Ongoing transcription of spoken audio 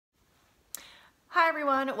Hi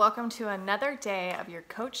everyone, welcome to another day of your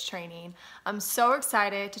coach training. I'm so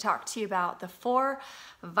excited to talk to you about the 4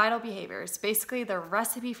 vital behaviors, basically the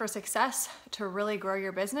recipe for success to really grow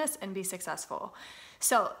your business and be successful.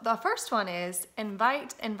 So the first one is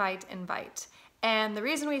invite, invite, invite. And the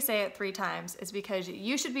reason we say it 3 times is because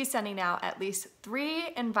you should be sending out at least 3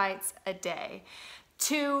 invites a day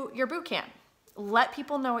to your boot camp. Let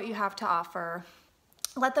people know what you have to offer.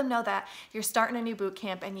 Let them know that you're starting a new boot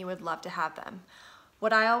camp and you would love to have them.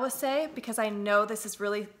 What I always say, because I know this is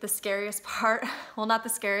really the scariest part, well, not the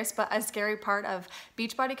scariest, but a scary part of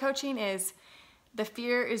Beachbody coaching, is the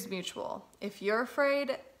fear is mutual. If you're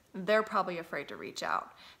afraid, they're probably afraid to reach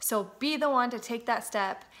out. So be the one to take that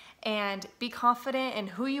step and be confident in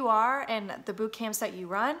who you are and the boot camps that you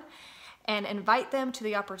run and invite them to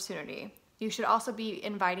the opportunity. You should also be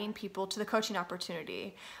inviting people to the coaching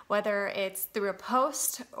opportunity, whether it's through a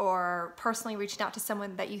post or personally reaching out to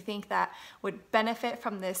someone that you think that would benefit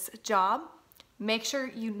from this job. Make sure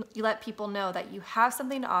you let people know that you have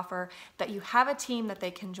something to offer, that you have a team that they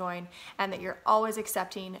can join, and that you're always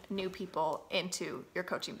accepting new people into your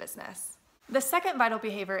coaching business. The second vital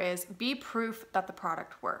behavior is be proof that the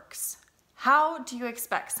product works. How do you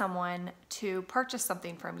expect someone to purchase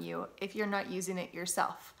something from you if you're not using it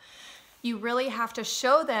yourself? You really have to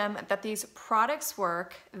show them that these products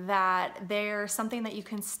work, that they're something that you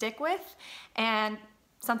can stick with and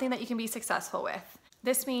something that you can be successful with.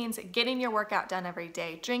 This means getting your workout done every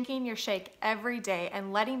day, drinking your shake every day,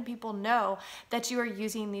 and letting people know that you are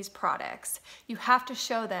using these products. You have to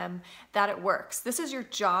show them that it works. This is your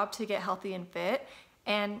job to get healthy and fit,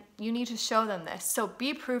 and you need to show them this. So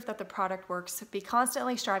be proof that the product works. Be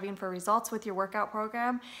constantly striving for results with your workout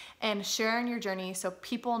program and sharing your journey so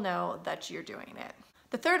people know that you're doing it.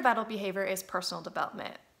 The third vital behavior is personal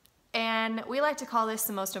development. And we like to call this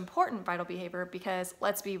the most important vital behavior because,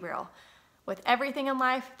 let's be real, with everything in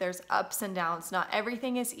life, there's ups and downs. Not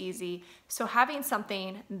everything is easy. So having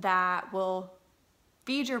something that will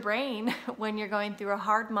feed your brain when you're going through a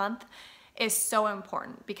hard month is so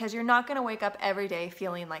important, because you're not going to wake up every day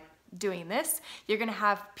feeling like doing this. You're going to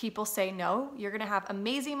have people say no. You're going to have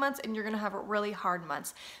amazing months and you're going to have really hard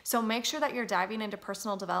months. So make sure that you're diving into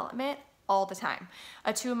personal development all the time.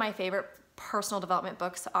 2 of my favorite personal development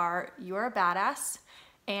books are You're a Badass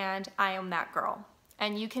and I Am That Girl.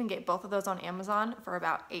 And you can get both of those on Amazon for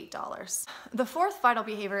about $8. The fourth vital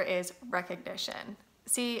behavior is recognition.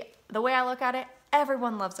 See, the way I look at it,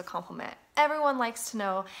 everyone loves a compliment. Everyone likes to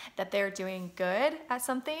know that they're doing good at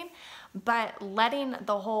something, but letting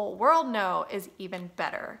the whole world know is even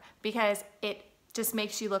better because it just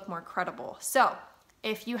makes you look more credible. So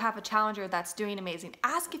if you have a challenger that's doing amazing,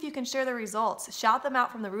 ask if you can share the results. Shout them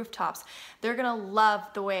out from the rooftops. They're gonna love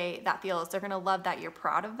the way that feels. They're gonna love that you're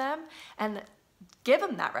proud of them, and give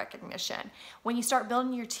them that recognition. When you start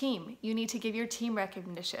building your team, you need to give your team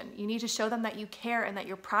recognition. You need to show them that you care and that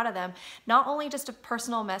you're proud of them. Not only just a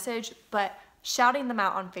personal message, but shouting them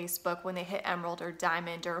out on Facebook when they hit Emerald or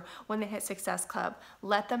Diamond or when they hit Success Club.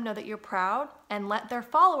 Let them know that you're proud and let their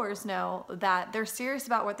followers know that they're serious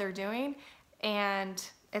about what they're doing and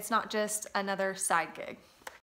it's not just another side gig.